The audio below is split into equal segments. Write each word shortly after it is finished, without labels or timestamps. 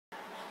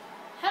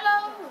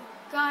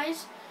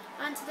guys,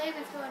 and today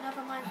we've got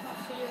another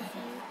Minecraft video for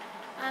you,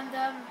 and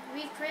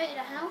we've created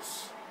a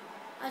house.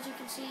 As you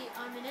can see,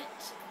 I'm in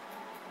it,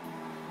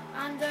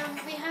 and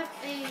we have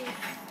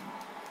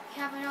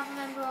another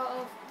member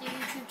of the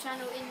YouTube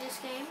channel in this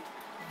game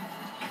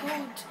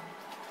called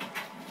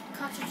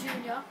Cutter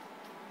Jr.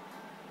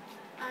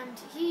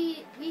 And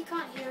we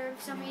can't hear him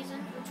for some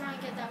reason. We'll try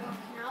and get that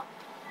working out.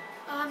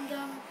 And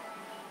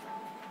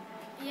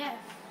yeah,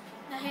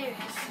 now here it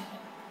is.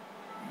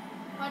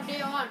 What do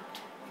you want?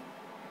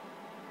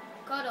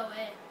 Got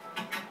away.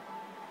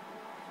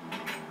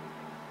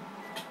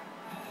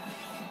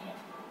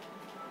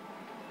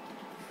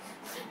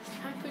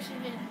 I'm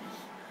pushing in.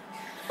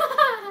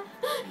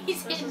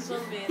 He's in. He's in.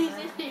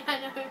 I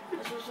know.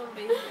 That's a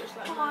zombie. It's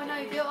like Oh no,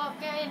 get up,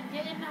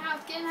 get in the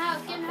house, get in the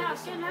house, get in the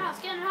house, get in the house,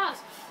 get in the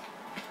house.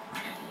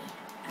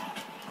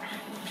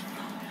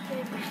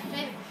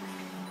 Baby.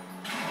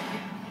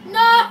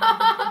 No!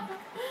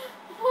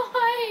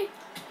 Why?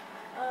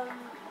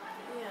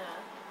 Yeah.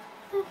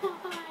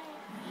 Why?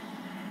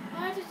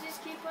 Why does this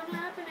keep on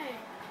happening?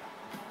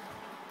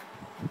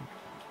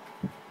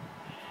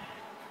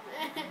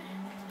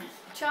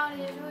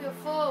 Charlie, it's all your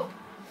fault.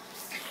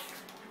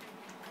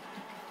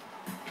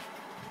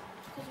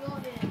 Because you're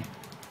here.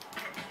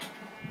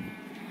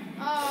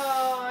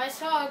 Oh, I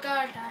saw a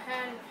guard. The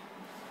hell.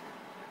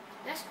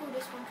 Let's call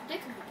this one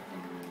predicament.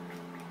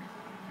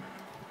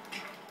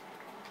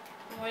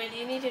 Wait,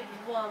 you needed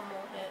one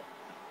more hit.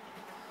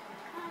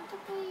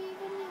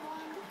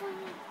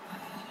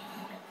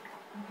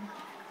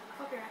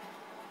 Copyright.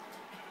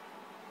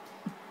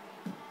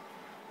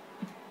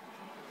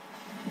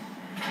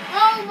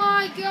 Oh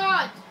my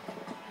god!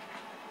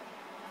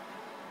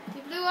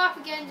 You blew up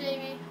again,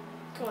 Jamie.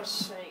 God's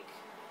sake.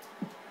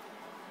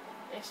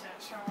 It's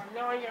so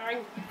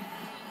annoying.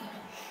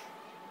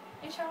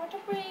 It's hard to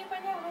breathe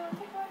when you're on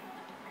the ground.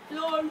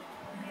 LOL.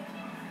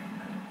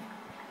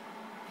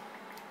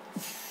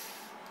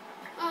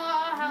 Oh,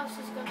 our house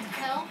has gone to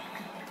hell.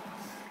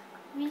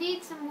 We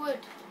need some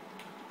wood.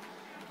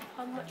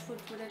 How much wood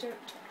would I do?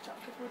 Chop.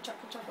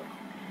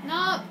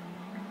 No!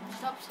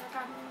 Stop,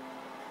 sucker.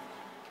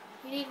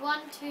 We need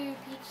 1, 2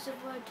 pieces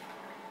of wood.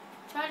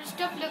 Try to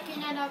stop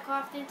looking at our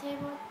crafting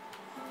table.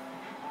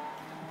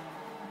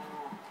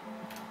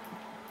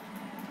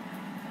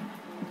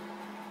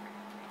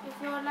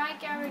 If you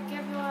like, I will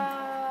give you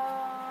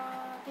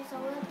a piece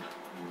of wood.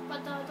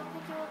 But I don't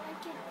think you will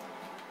like it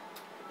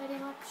very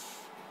much.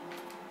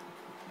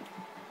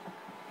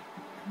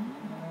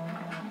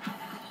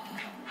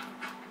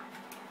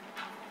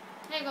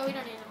 There you go, we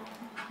don't need them.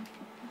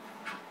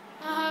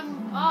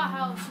 Our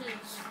house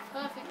is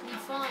perfectly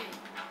fine.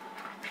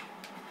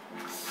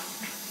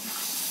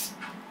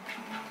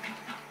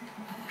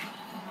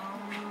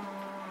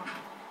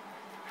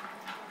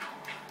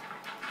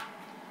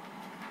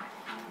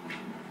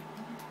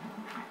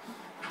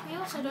 We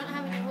also don't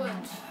have any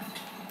wood.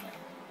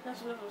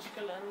 That's a little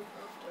skeleton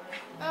after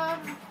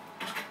it.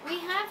 We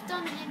have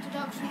done an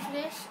introduction to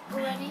this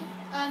already,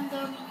 and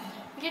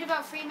we did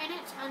about 3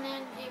 minutes, and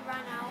then it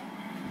ran out,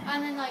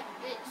 and then like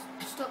it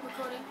stopped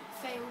recording,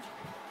 failed.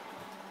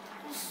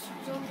 This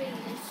zombie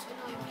is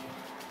annoying me.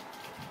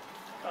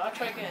 But I'll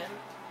try again.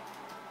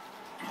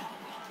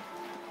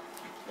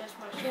 There's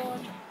my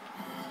sword.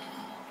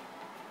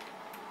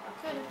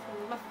 Good.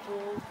 My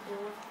sword.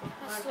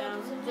 That sword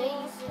is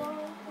amazing.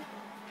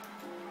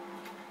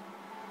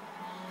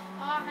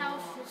 Our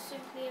house is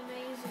simply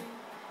amazing.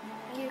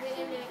 Give it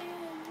in it.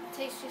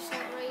 Tastes just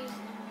like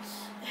raisins.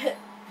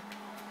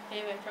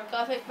 Anyway, for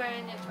graphic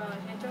friend, it's on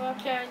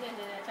interruption, and then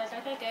it's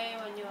like a game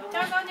when you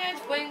turn on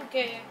it,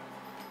 winky.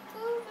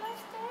 Ooh,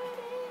 that's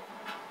dirty.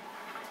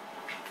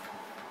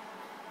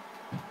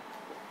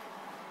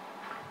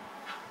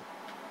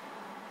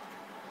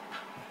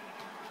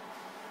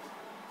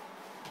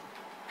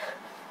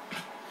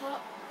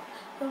 What?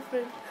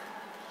 Nothing.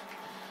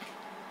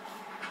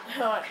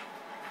 Alright,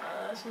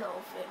 that's not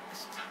all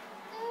fixed.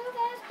 Ooh,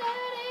 that's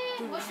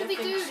dirty. What should we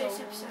do this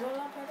episode?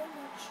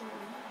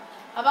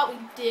 How about we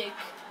dig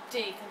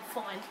and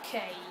find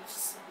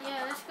caves?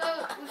 Yeah, let's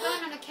go. We're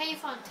going on a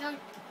cave hunt. Tell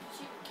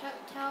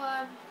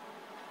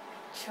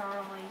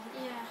Charlie.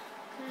 yeah.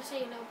 Can I say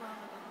your little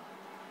brother?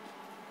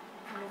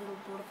 My little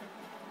brother.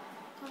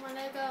 Come on,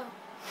 let go.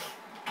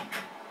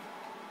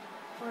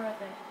 Where are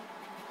they?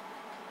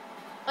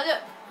 Oh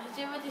look! Has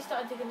he already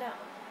started digging down?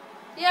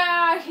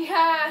 Yeah, he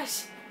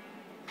has!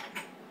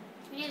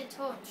 We need a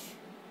torch.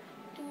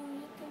 Do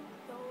you think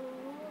so?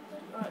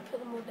 Alright, put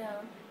them all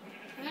down.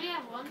 I only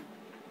have one.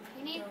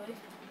 You need. Really?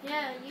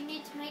 Yeah, you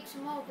need to make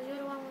some more because you're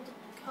the one with the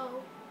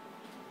coal.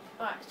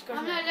 Alright, let's go.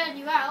 I'm gonna let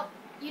you out.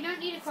 You don't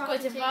need a go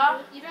crafting to table.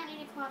 bar. You don't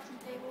need a crafting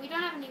table. We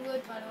don't have any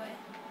wood, by the way.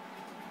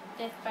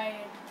 Death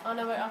buried. Oh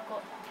no, wait, I've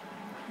got.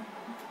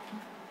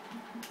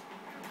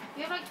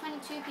 We have like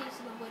 22 pieces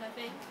of wood, I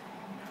think.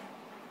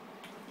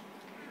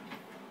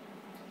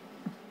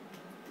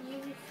 You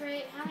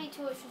create. How many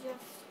torches do you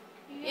have?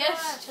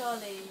 Yes,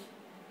 Charlie.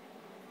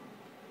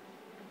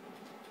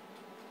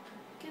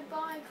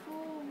 Goodbye,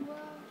 cruel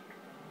world.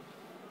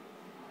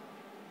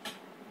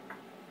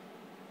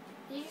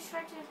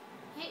 tried to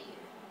hit you.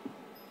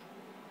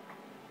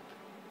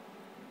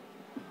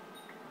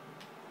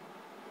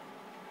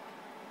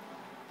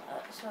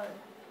 Sorry.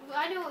 Well,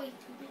 I know what you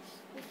can do.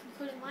 We can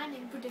call it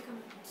mining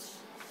predicaments.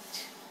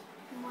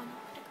 Mining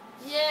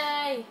predicaments.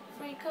 Yay!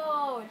 Free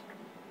code!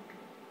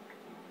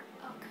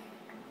 Okay.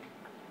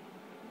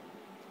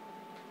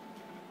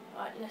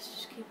 Right, let's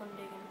just keep on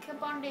digging.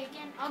 Keep on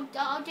digging.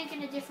 I'll dig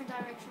in a different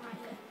direction right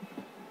here.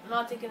 I'm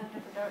not digging in a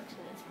different direction,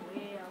 it's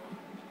real.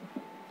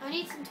 I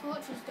need some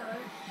torches though.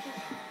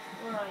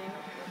 Where are you?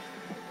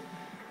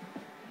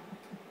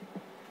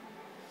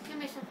 Give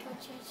me some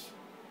torches.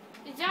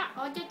 Is that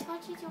all the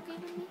torches you're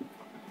giving me?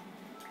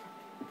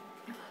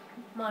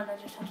 Mine,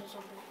 I just had a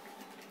zombie.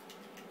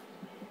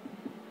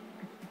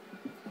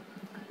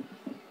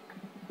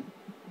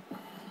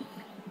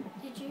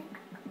 Did you?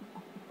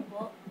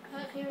 What?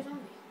 Hear a zombie.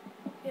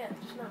 Yeah,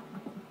 just now.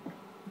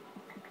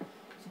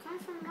 It's coming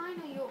from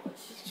mine or yours?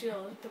 It's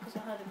yours because I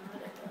heard him a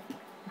minute ago.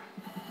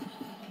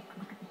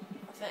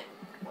 I think.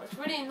 Well, it's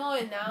really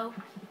annoying now.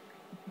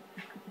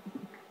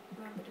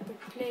 Remember to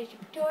place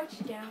your torches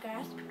down,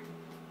 guys.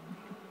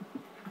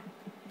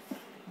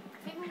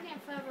 I think we're getting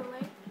further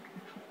away.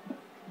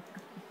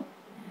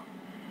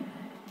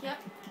 Yep.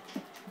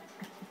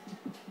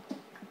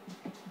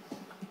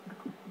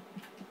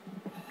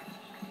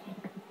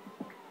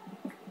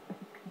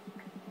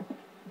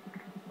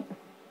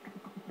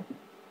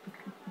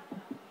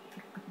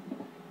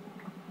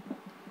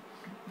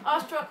 I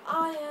struck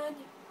iron,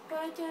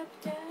 but yeah,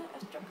 I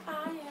struck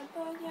iron,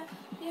 but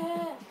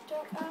yeah, I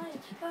struck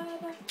iron,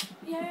 but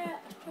yeah,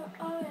 I struck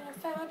iron, I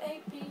found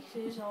 8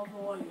 pieces of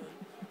iron.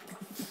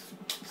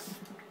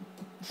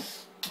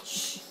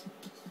 Shh.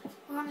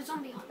 We're on a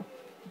zombie hunt.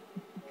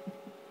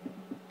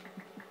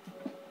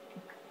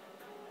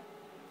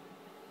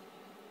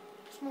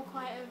 It's more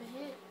quiet over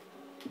here.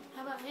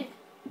 How about here?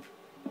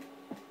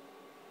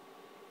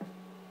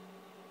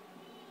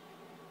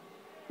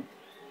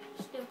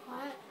 Still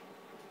quiet.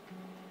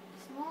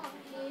 It's more over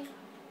here.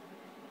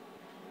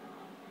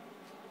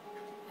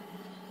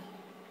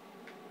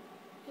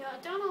 Yeah, I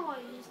don't know what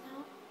it is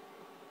now.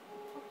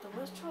 What the?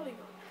 Where's Charlie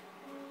gone?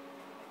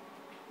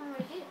 I'm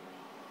right here.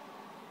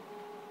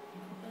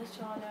 Where's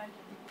Charlie?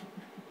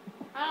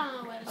 I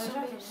don't know where the Oh, he's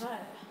zombie over is.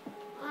 there.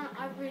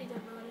 I really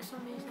don't know where the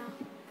zombie is now.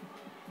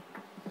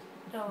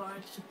 Don't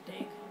worry, just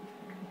dig.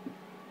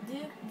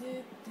 Dig,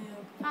 dig,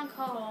 dig. Found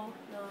coal, Oh,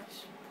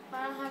 nice. but I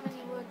don't have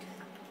any wood.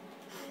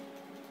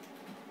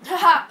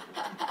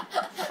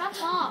 Shut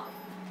up!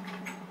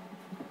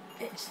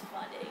 It's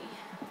funny.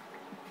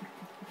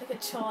 Look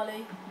at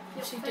Charlie.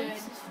 What's he Your doing?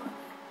 face is funny.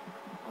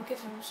 I'll give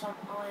him some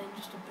iron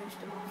just to boost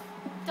him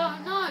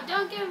up.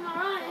 Don't give him a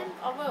iron.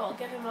 I will. I'll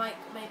give him like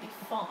maybe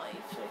 5.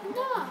 So he can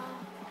No.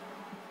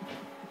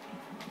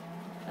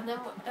 And then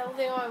all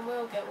the iron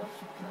we'll get was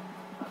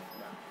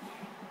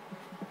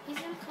He's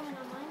gonna come in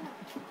on mine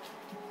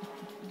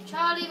now.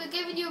 Charlie, we're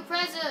giving you a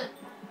present.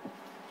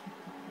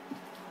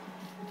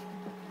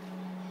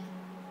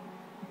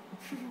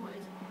 What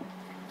is it?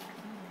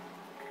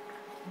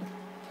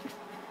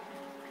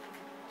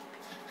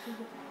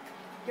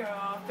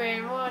 You're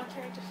being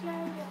wanted to slay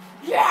you.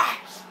 Yeah!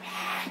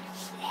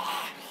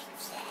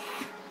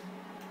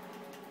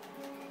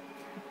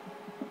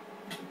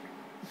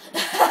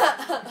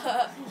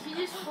 He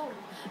just fall.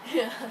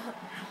 Yeah.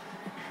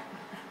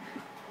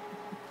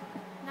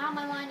 Now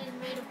my line is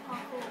made of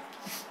parkour.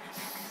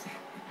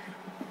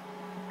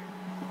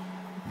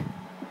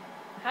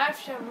 Have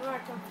some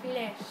rotten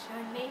flesh,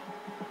 honey.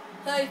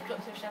 Those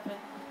blocks of shepherd.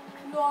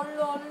 Lol,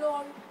 lol,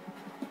 lol.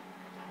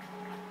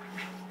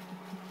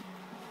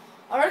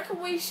 I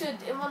reckon we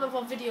should, in one of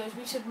our videos,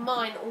 we should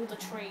mine all the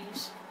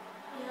trees.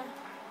 Yeah.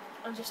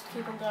 And just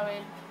keep on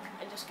going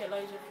and just get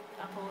loads of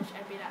apples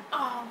and be like,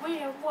 oh,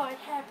 we're one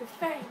happy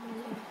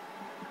family.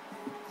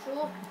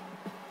 Sure.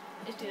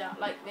 Let's do that,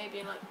 like maybe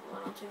in like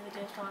 1 or 2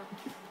 videos time.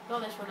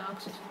 Not this one now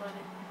because it's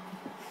mining.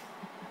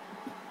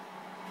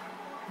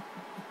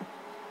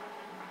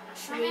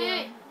 Should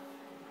we,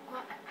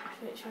 What?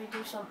 should we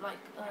do something like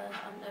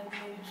unknown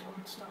news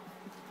on stuff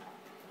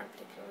for a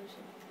particular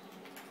reason?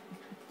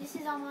 This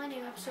is our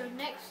mining episode.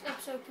 Next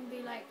episode can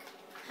be like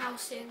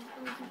housing,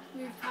 and we can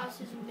move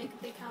houses and make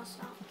a big house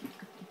now.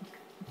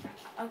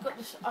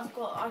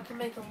 I can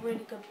make a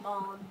really good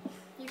barn.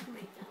 You can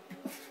make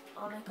that.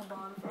 I'll make a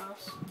barn for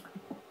us.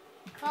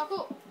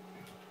 Parkour.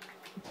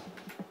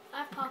 I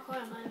have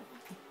parkour in mine.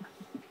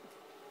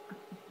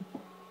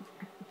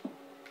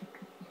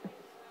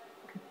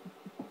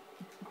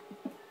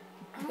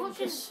 I'm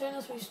watching. As soon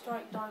as we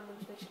strike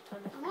diamonds, we should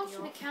turn this I'm watching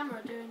video the off.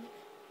 camera doing it.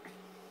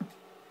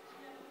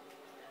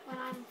 When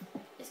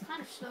it's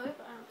kind of slow,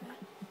 but I don't care.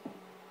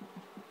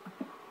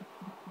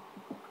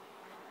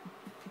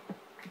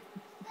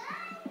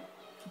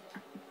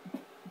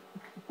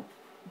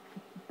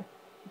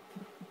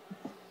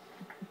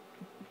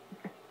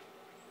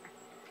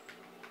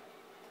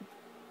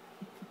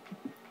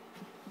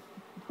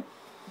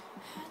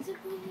 Had to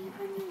believe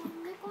when you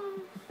won the ball.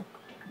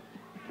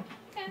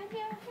 Can you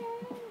hear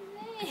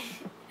me?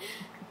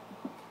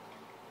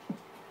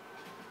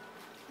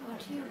 What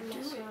do you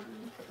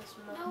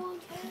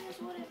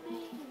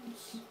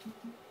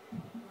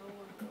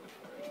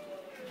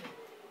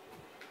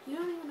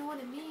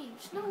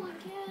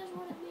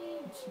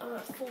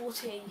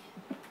 40.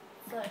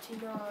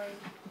 39.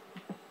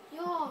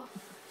 You're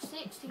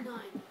 69.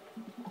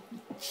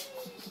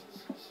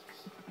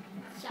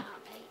 Shut up,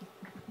 mate.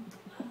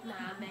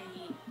 Nah,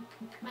 mate.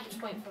 Mate.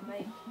 Just wait for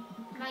me.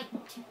 Mate.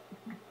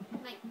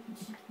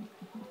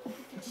 You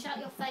can shut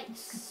your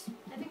face.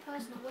 Every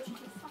person that watches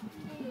your fucking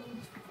video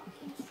is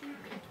fucking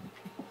stupid.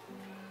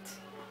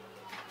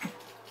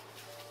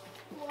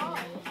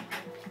 Why?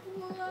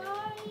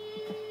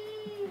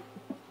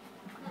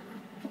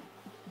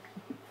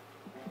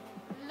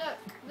 Look,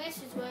 this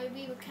is where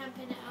we were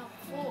camping it out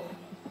before.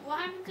 What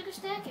happened to the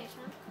staircase,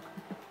 man?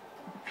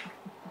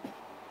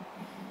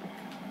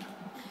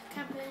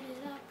 Camping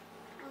it up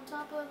on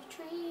top of the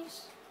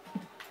trees.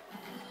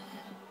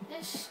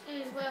 This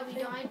is where we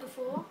died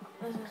before.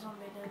 There's a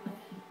zombie down there.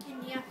 In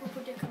the apple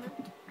predicament.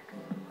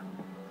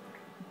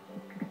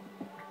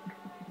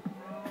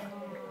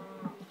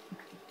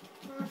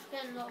 I'm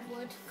getting a lot of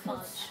wood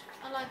because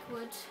I like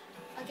wood.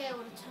 I get it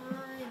all the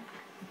time.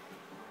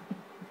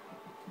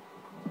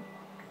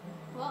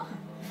 What?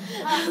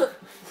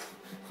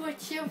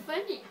 What's so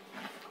funny?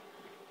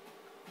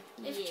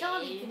 If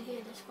Charlie could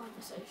hear this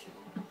conversation,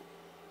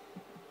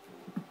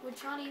 would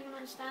Charlie even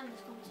understand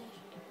this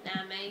conversation?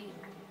 Nah, mate.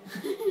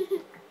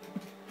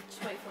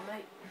 Just wait for me.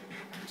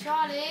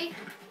 Charlie,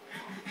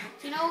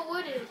 do you know what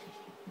wood is?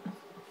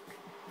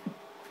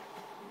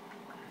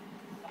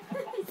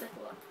 He's like,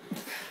 what?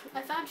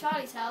 I found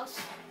Charlie's house.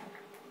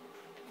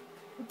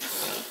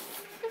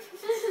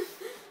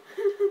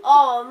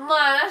 Oh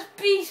man, that's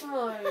beast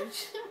mode.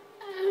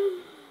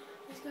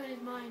 He's got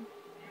his mind.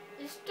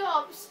 It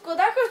stops. God,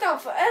 that goes down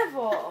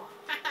forever.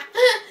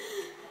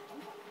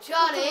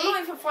 Charlie, I'm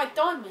not even 5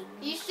 diamonds.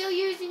 are you still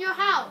using your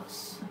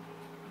house?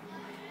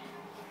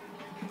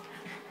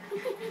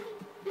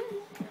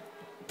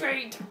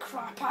 Beat the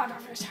crap out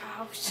of his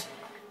house.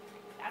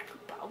 Like a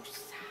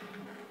boss.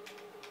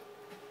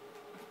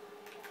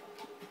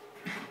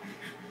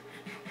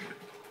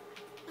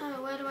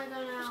 Oh, where do I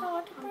go now?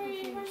 I'm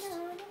confused.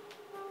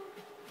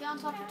 Get on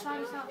top of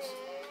Charlie's house.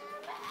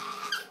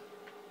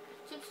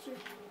 62.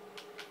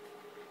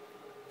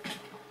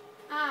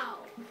 Ow.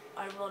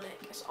 Ironic.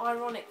 It's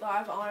ironic that I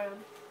have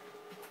iron.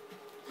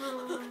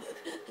 Oh,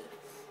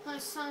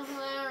 that's so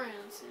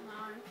hilarious, you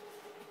know.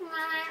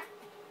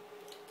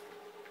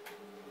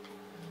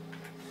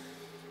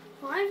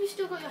 Why have you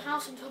still got your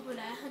house on top of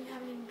there and you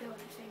haven't even built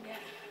anything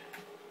yet?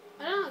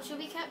 I don't know, should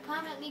we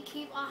permanently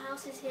keep our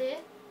houses here?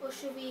 Or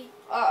should we...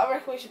 I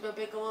reckon we should build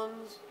bigger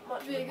ones.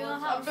 Much Bigger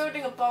ones. house. I'm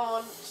building a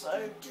barn,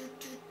 so...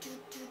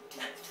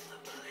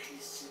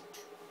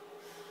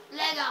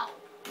 Lego!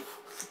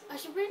 I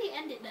should really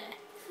end it there.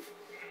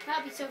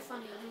 That'd be so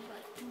funny. I'd be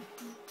like...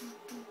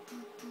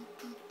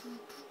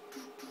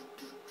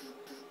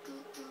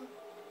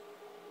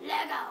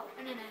 Lego!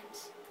 And it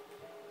ends.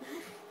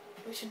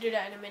 We should do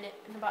that in a minute,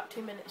 in about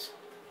 2 minutes.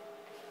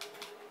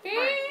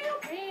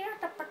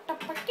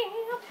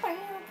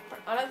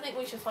 I don't think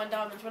we should find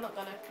diamonds, we're not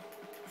gonna.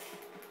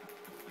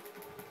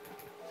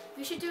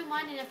 We should do a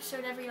mining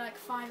episode every like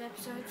 5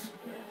 episodes.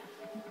 Yeah.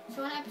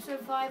 So on episode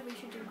 5 we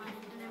should do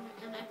mining, and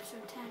then on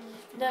episode 10 we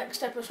should do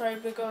Next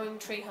episode we're going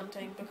tree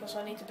hunting because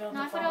I need to build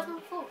No, a I thought I was farm.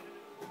 on 4.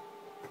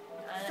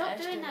 Stop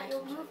doing that,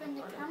 you're moving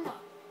the camera.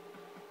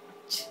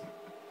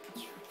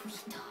 You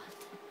retard.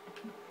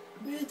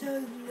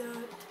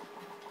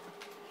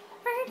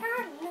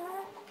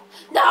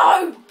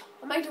 No!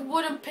 I made a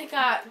wooden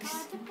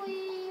pickaxe.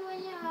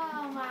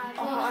 Oh,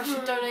 I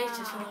should donate it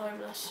to the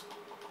homeless.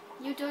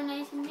 You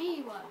donated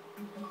me what?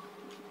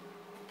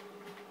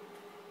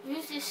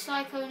 Who's this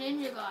psycho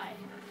ninja guy?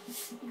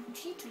 You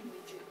cheated me,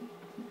 Jim.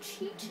 You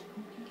cheated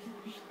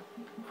me.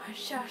 I'm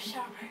so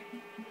sorry.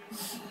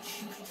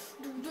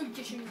 I don't like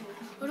this anymore.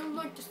 I don't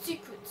like the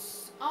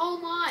secrets. Oh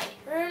my!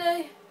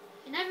 Really?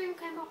 It never even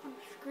came up on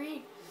the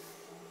screen.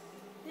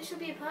 This would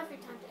be a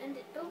perfect time to end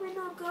it, but we're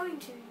not going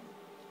to.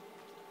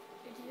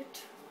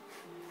 Idiot.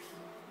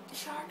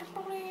 It's hard to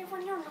believe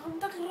when you're on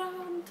the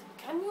ground.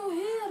 Can you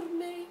hear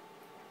me?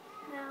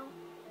 No.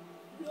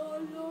 La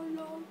la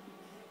la.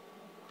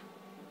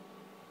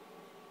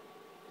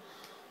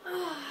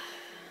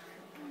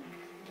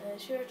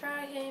 Unless you're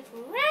trying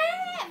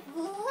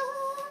forever.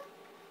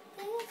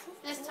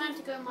 It's time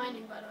to go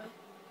mining, by the way.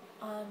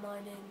 I'm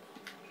mining.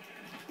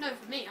 No,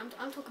 for me.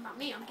 I'm talking about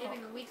me. I'm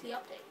giving a weekly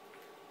update.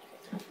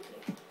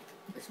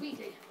 It's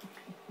weekly.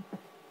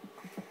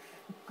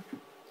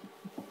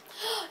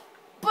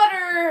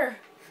 Butter!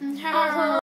 No.